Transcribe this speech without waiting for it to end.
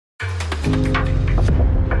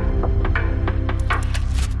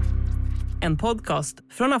En podcast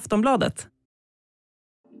från Aftonbladet.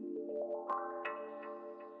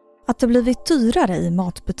 Att det blivit dyrare i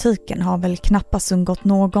matbutiken har väl knappast undgått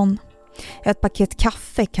någon. Ett paket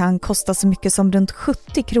kaffe kan kosta så mycket som runt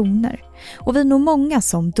 70 kronor. Och vi är nog många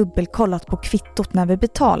som dubbelkollat på kvittot när vi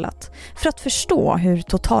betalat för att förstå hur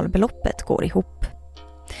totalbeloppet går ihop.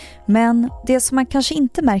 Men det som man kanske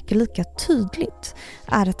inte märker lika tydligt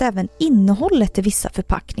är att även innehållet i vissa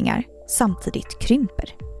förpackningar samtidigt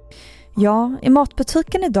krymper. Ja, i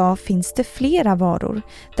matbutiken idag finns det flera varor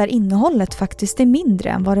där innehållet faktiskt är mindre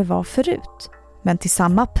än vad det var förut, men till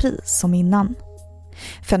samma pris som innan.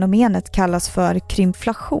 Fenomenet kallas för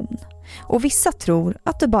krympflation och vissa tror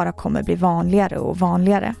att det bara kommer bli vanligare och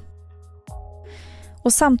vanligare.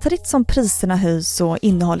 Och samtidigt som priserna höjs och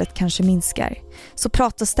innehållet kanske minskar så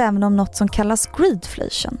pratas det även om något som kallas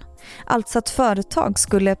greedflation. Alltså att företag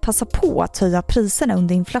skulle passa på att höja priserna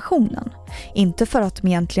under inflationen. Inte för att de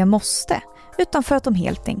egentligen måste, utan för att de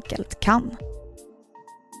helt enkelt kan.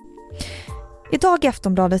 Idag i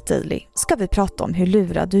Aftonbladet Daily ska vi prata om hur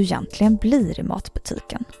lurad du egentligen blir i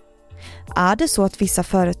matbutiken. Är det så att vissa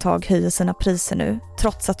företag höjer sina priser nu,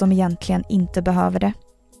 trots att de egentligen inte behöver det?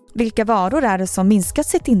 Vilka varor är det som minskat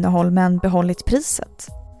sitt innehåll men behållit priset?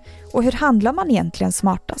 Och hur handlar man egentligen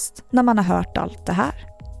smartast när man har hört allt det här?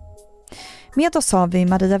 Med oss har vi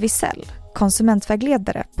Maria Wisell,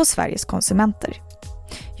 konsumentvägledare på Sveriges konsumenter.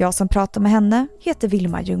 Jag som pratar med henne heter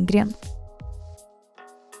Vilma Ljunggren.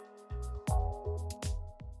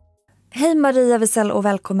 Hej Maria Wisell och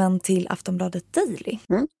välkommen till Aftonbladet Daily.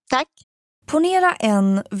 Tack. Ponera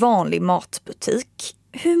en vanlig matbutik.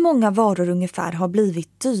 Hur många varor ungefär har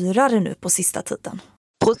blivit dyrare nu på sista tiden?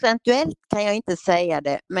 Procentuellt kan jag inte säga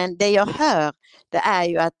det, men det jag hör det är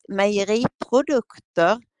ju att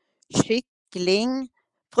mejeriprodukter, kyckling,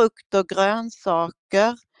 frukt och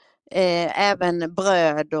grönsaker, även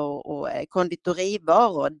bröd och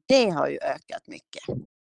konditorivaror, det har ju ökat mycket.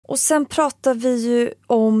 Och sen pratar vi ju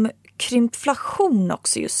om krympflation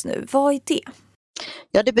också just nu. Vad är det?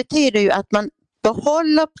 Ja, det betyder ju att man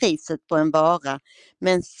behåller priset på en vara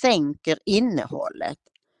men sänker innehållet.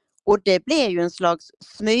 Och det blir ju en slags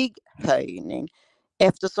smyghöjning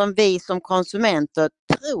eftersom vi som konsumenter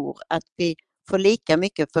tror att vi får lika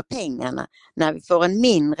mycket för pengarna när vi får en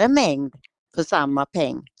mindre mängd för samma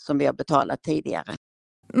peng som vi har betalat tidigare.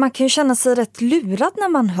 Man kan ju känna sig rätt lurad när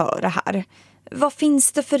man hör det här. Vad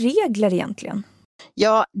finns det för regler egentligen?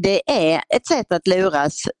 Ja, det är ett sätt att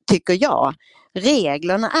luras tycker jag.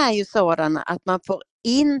 Reglerna är ju sådana att man får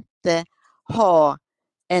inte ha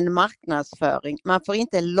en marknadsföring. Man får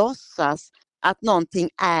inte låtsas att någonting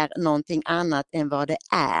är någonting annat än vad det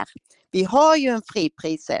är. Vi har ju en fri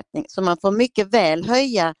prissättning så man får mycket väl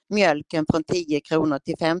höja mjölken från 10 kronor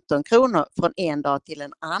till 15 kronor från en dag till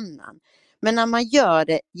en annan. Men när man gör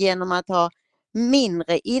det genom att ha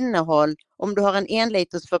mindre innehåll, om du har en 1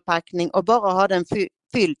 liters förpackning och bara har den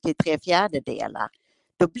fylld till 3/4,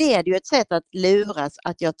 då blir det ju ett sätt att luras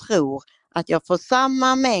att jag tror att jag får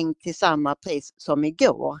samma mängd till samma pris som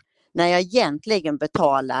igår när jag egentligen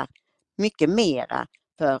betalar mycket mera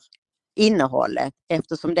för innehållet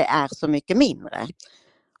eftersom det är så mycket mindre.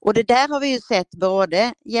 Och det där har vi ju sett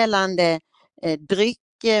både gällande dryck,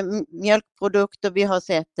 mjölkprodukter, vi har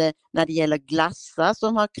sett det när det gäller glassar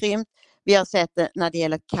som har krympt, vi har sett det när det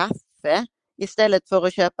gäller kaffe. Istället för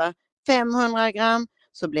att köpa 500 gram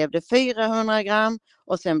så blev det 400 gram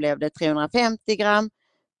och sen blev det 350 gram.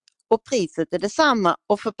 Och priset är detsamma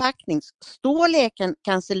och förpackningsstorleken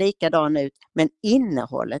kan se likadan ut men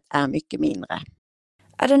innehållet är mycket mindre.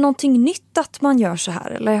 Är det någonting nytt att man gör så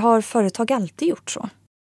här eller har företag alltid gjort så?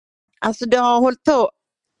 Alltså det har hållit på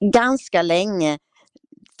ganska länge.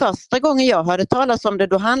 Första gången jag hörde talas om det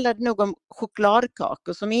då handlade det nog om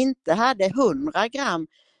chokladkakor som inte hade 100 gram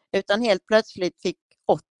utan helt plötsligt fick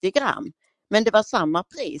 80 gram. Men det var samma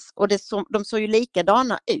pris och de såg ju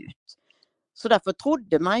likadana ut. Så därför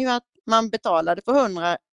trodde man ju att man betalade för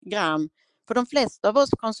 100 gram. För de flesta av oss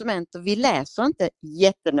konsumenter, vi läser inte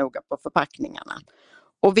jättenoga på förpackningarna.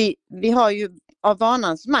 Och vi har ju av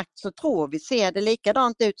vanans makt så tror vi, ser det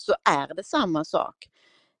likadant ut så är det samma sak.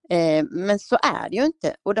 Men så är det ju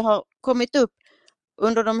inte. Och det har kommit upp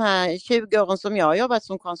under de här 20 åren som jag har jobbat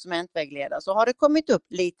som konsumentvägledare så har det kommit upp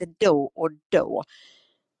lite då och då.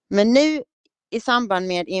 Men nu i samband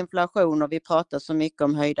med inflation och vi pratar så mycket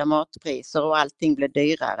om höjda matpriser och allting blir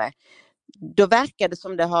dyrare. Då verkar det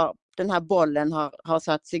som den här bollen har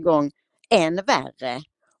satts igång än värre.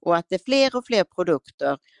 Och att det är fler och fler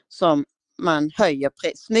produkter som man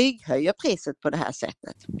smyghöjer priset på det här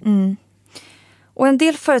sättet. Mm. Och en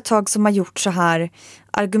del företag som har gjort så här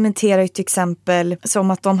argumenterar ju till exempel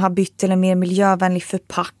som att de har bytt till en mer miljövänlig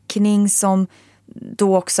förpackning som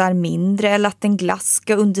då också är mindre, eller att en glass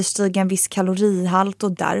ska understiga en viss kalorihalt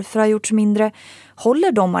och därför har gjorts mindre.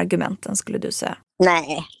 Håller de argumenten, skulle du säga?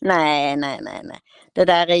 Nej. Det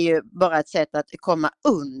där är ju bara ett sätt att komma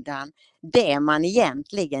undan det man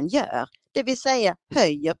egentligen gör. Det vill säga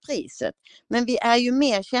höjer priset. Men vi är ju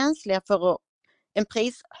mer känsliga för en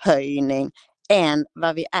prishöjning än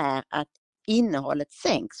vad vi är att innehållet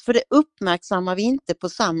sänks. För det uppmärksammar vi inte på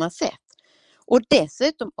samma sätt. Och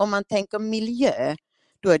dessutom om man tänker miljö,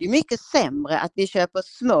 då är det mycket sämre att vi köper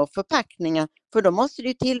små förpackningar, för då måste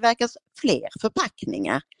det tillverkas fler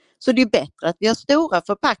förpackningar. Så det är bättre att vi har stora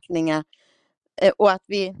förpackningar och att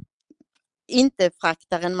vi inte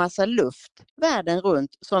fraktar en massa luft världen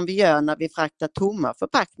runt som vi gör när vi fraktar tomma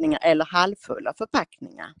förpackningar eller halvfulla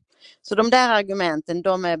förpackningar. Så de där argumenten,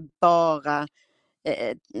 de är bara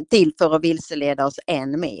till för att vilseleda oss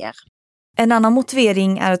än mer. En annan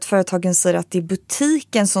motivering är att företagen säger att det är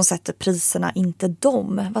butiken som sätter priserna, inte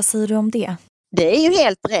dem. Vad säger du om det? Det är ju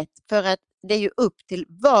helt rätt, för att det är ju upp till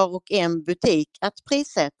var och en butik att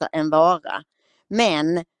prissätta en vara.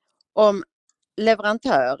 Men om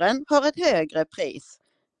leverantören har ett högre pris,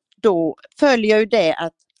 då följer ju det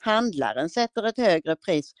att handlaren sätter ett högre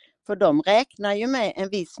pris. För de räknar ju med en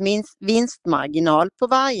viss vinstmarginal på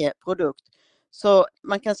varje produkt. Så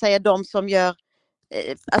man kan säga de som gör,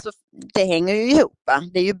 alltså det hänger ju ihop.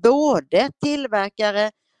 Det är ju både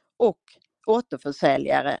tillverkare och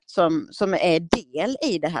återförsäljare som är del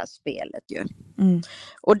i det här spelet ju.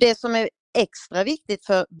 Och det som är extra viktigt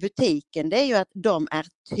för butiken, det är ju att de är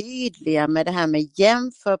tydliga med det här med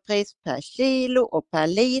jämförpris per kilo och per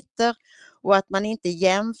liter, och att man inte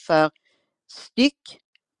jämför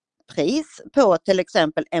styckpris på till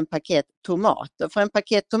exempel en paket tomater. För en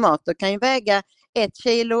paket tomater kan ju väga 1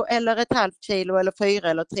 kilo eller ett halvt kilo eller 400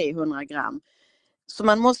 eller 300 gram. Så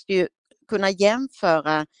man måste ju kunna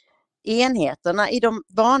jämföra enheterna i de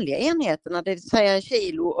vanliga enheterna, det vill säga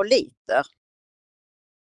kilo och liter.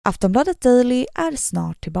 Aftonbladet Daily är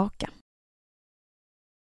snart tillbaka.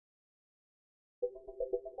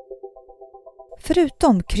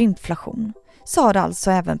 Förutom krympflation så har det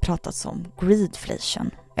alltså även pratats om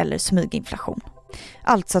greedflation eller smyginflation.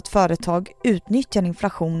 Alltså att företag utnyttjar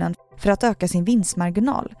inflationen för att öka sin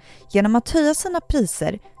vinstmarginal genom att höja sina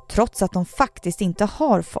priser trots att de faktiskt inte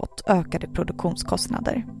har fått ökade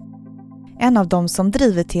produktionskostnader. En av dem som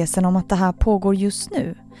driver tesen om att det här pågår just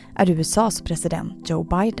nu är USAs president Joe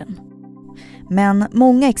Biden. Men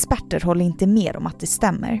många experter håller inte med om att det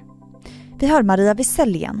stämmer. Vi hör Maria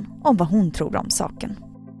Wisell igen om vad hon tror om saken.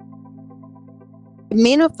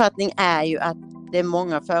 Min uppfattning är ju att det är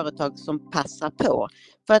många företag som passar på.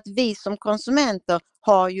 För att vi som konsumenter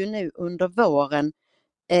har ju nu under våren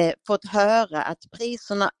fått höra att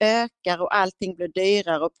priserna ökar och allting blir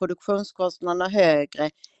dyrare och produktionskostnaderna högre.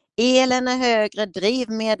 Elen är högre,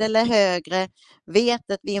 drivmedel är högre,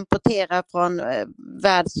 vetet vi importerar från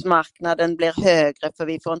världsmarknaden blir högre för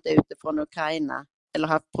vi får inte ut det från Ukraina eller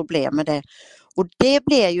har haft problem med det. Och det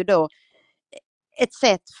blir ju då ett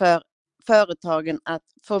sätt för företagen att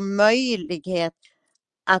få möjlighet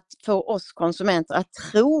att få oss konsumenter att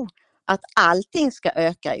tro att allting ska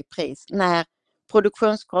öka i pris när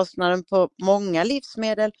produktionskostnaden på många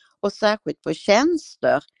livsmedel och särskilt på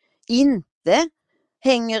tjänster inte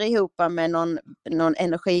hänger ihop med någon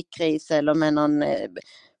energikris eller med någon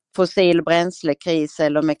fossil bränslekris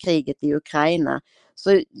eller med kriget i Ukraina.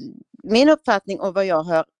 Så min uppfattning och vad jag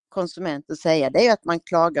hör konsumenter säga, det är att man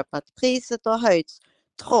klagar på att priset har höjts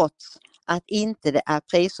trots att inte det är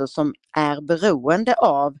priser som är beroende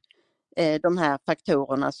av de här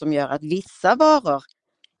faktorerna som gör att vissa varor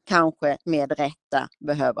kanske med rätta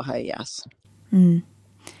behöver höjas.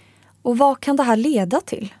 Och vad kan det här leda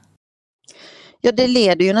till? Ja, det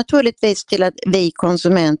leder ju naturligtvis till att vi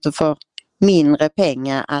konsumenter får mindre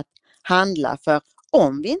pengar att handla för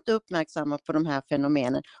om vi inte uppmärksammar på de här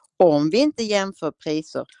fenomenen, om vi inte jämför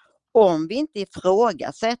priser, om vi inte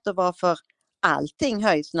ifrågasätter varför allting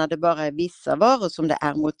höjs när det bara är vissa varor som det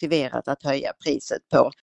är motiverat att höja priset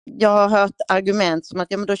på. Jag har hört argument som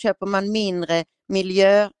att men då köper man mindre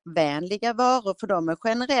miljövänliga varor för de är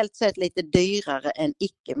generellt sett lite dyrare än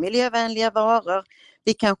icke-miljövänliga varor.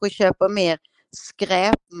 Vi kanske köper mer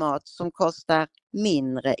skräpmat som kostar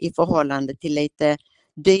mindre i förhållande till lite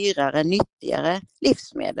dyrare, nyttigare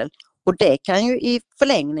livsmedel. Och det kan ju i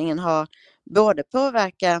förlängningen ha både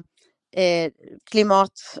påverka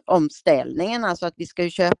klimatomställningen, alltså att vi ska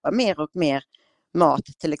köpa mer och mer mat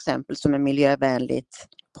till exempel som är miljövänligt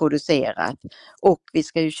producerat. Och vi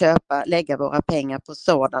ska ju lägga våra pengar på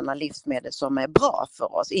sådana livsmedel som är bra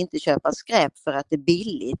för oss. Inte köpa skräp för att det är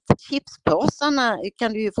billigt. Chipspåsarna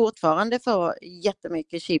kan du ju fortfarande få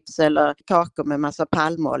jättemycket chips eller kakor med massa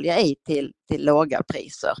palmolja i till låga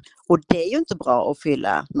priser. Och det är ju inte bra att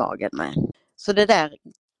fylla magen med. Så det där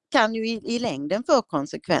kan ju i längden få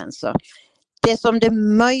konsekvenser. Det som det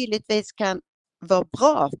möjligtvis kan vara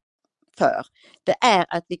bra för, det är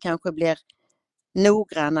att vi kanske blir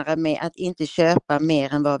noggrannare med att inte köpa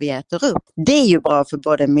mer än vad vi äter upp. Det är ju bra för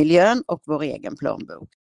både miljön och vår egen plånbok.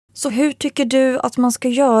 Så hur tycker du att man ska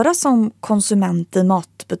göra som konsument i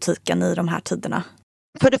matbutiken i de här tiderna?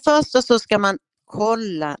 För det första så ska man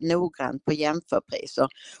kolla noggrant på jämförpriser.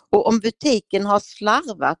 Och om butiken har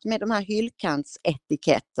slarvat med de här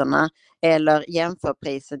hyllkantsetiketterna eller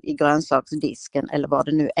jämförpriset i grönsaksdisken eller vad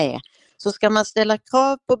det nu är, så ska man ställa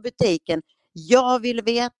krav på butiken. Jag vill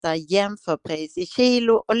veta jämförpris i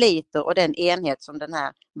kilo och liter och den enhet som den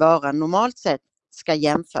här varan normalt sett ska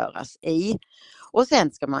jämföras i. Och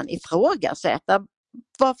sen ska man ifrågasätta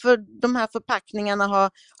varför de här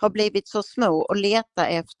förpackningarna har blivit så små och leta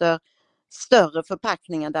efter större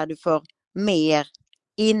förpackningar där du får mer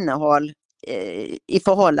innehåll i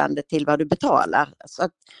förhållande till vad du betalar. Så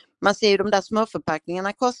att man ser ju de där små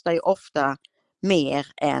förpackningarna kostar ju ofta mer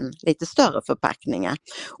än lite större förpackningar.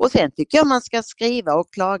 Och sen tycker jag man ska skriva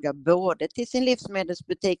och klaga både till sin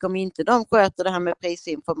livsmedelsbutik om inte de sköter det här med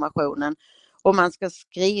prisinformationen, och man ska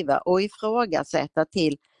skriva och ifrågasätta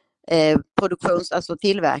till alltså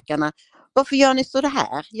tillverkarna. Varför gör ni så det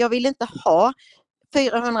här? Jag vill inte ha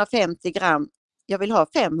 450 gram, jag vill ha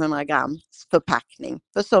 500 gram förpackning.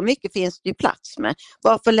 För så mycket finns det ju plats med.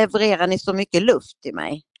 Varför levererar ni så mycket luft till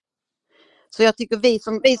mig? Så jag tycker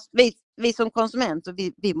vi som konsumenter,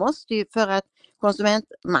 vi måste ju, för att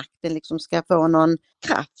konsumentmakten liksom ska få någon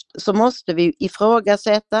kraft, så måste vi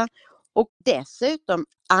ifrågasätta och dessutom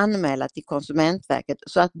anmäla till Konsumentverket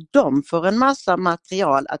så att de får en massa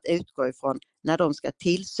material att utgå ifrån när de ska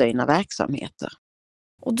tillsyna verksamheter.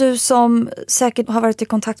 Och du som säkert har varit i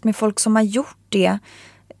kontakt med folk som har gjort det,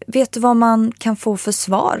 vet du vad man kan få för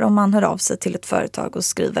svar om man hör av sig till ett företag och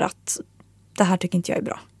skriver att det här tycker inte jag är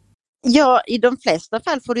bra? Ja, i de flesta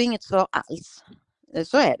fall får du inget svar alls.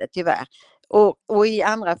 Så är det tyvärr. Och i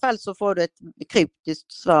andra fall så får du ett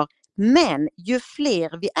kryptiskt svar. Men ju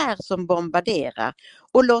fler vi är som bombarderar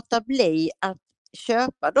och låta bli att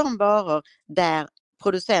köpa de varor där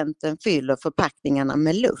producenten fyller förpackningarna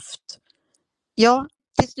med luft. Ja,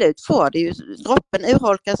 till slut får det ju, droppen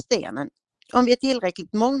urholkar stenen. Om vi är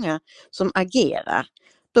tillräckligt många som agerar,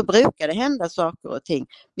 då brukar det hända saker och ting.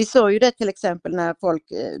 Vi såg ju det till exempel när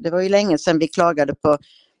det var ju länge sedan vi klagade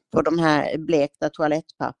på de här blekta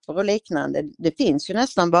toalettpapper och liknande. Det finns ju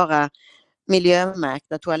nästan bara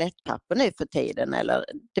miljömärkta toalettpapper nu för tiden. Eller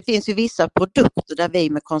det finns ju vissa produkter där vi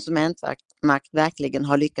med konsumentmakt verkligen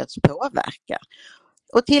har lyckats påverka.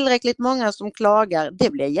 Och tillräckligt många som klagar, det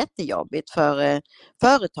blir jättejobbigt för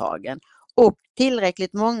företagen. Och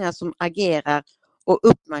tillräckligt många som agerar och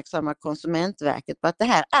uppmärksammar Konsumentverket på att det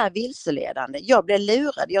här är vilseledande. Jag blir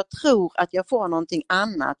lurad, jag tror att jag får någonting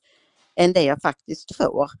annat än det jag faktiskt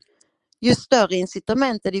får. Ju större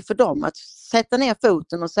incitament är det för dem att sätta ner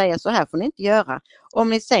foten och säga så här får ni inte göra. Om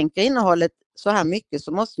ni sänker innehållet så här mycket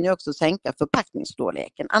så måste ni också sänka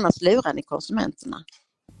förpackningsstorleken, annars lurar ni konsumenterna.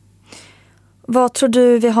 Vad tror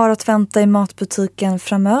du vi har att vänta i matbutiken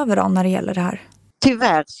framöver då när det gäller det här?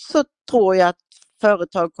 Tyvärr så tror jag att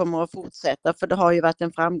företag kommer att fortsätta, för det har ju varit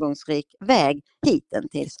en framgångsrik väg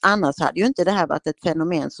hittills. Annars hade ju inte det här varit ett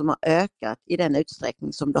fenomen som har ökat i den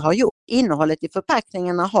utsträckning som det har gjort. Innehållet i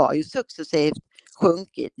förpackningarna har ju successivt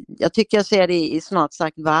sjunkit. Jag tycker jag ser det i snart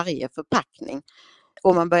sagt varje förpackning.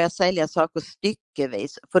 Om man börjar sälja saker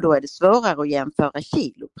styckevis, för då är det svårare att jämföra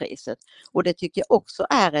kilopriset. Och det tycker jag också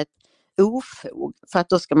är ett ofog, för att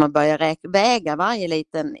då ska man börja väga varje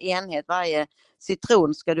liten enhet, varje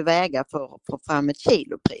citron ska du väga för att få fram ett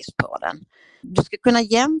kilopris på den. Du ska kunna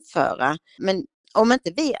jämföra, men om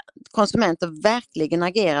inte vi konsumenter verkligen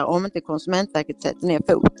agerar, om inte Konsumentverket sätter ner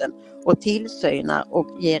foten och tillsynar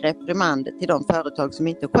och ger reprimander till de företag som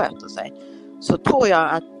inte sköter sig, så tror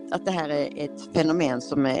jag att det här är ett fenomen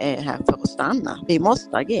som är här för att stanna. Vi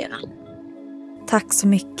måste agera. Tack så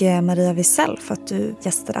mycket Maria Wisell för att du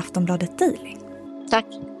gästade Aftonbladet Daily. Tack.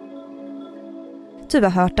 Du har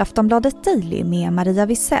hört Aftonbladet Daily med Maria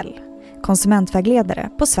Wisell, konsumentvägledare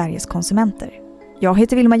på Sveriges konsumenter. Jag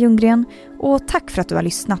heter Vilma Ljunggren och tack för att du har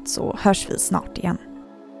lyssnat, så hörs vi snart igen.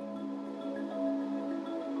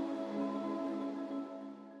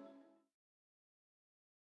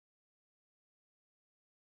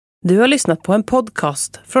 Du har lyssnat på en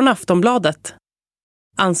podcast från Aftonbladet.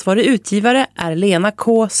 Ansvarig utgivare är Lena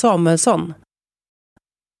K. Samuelsson.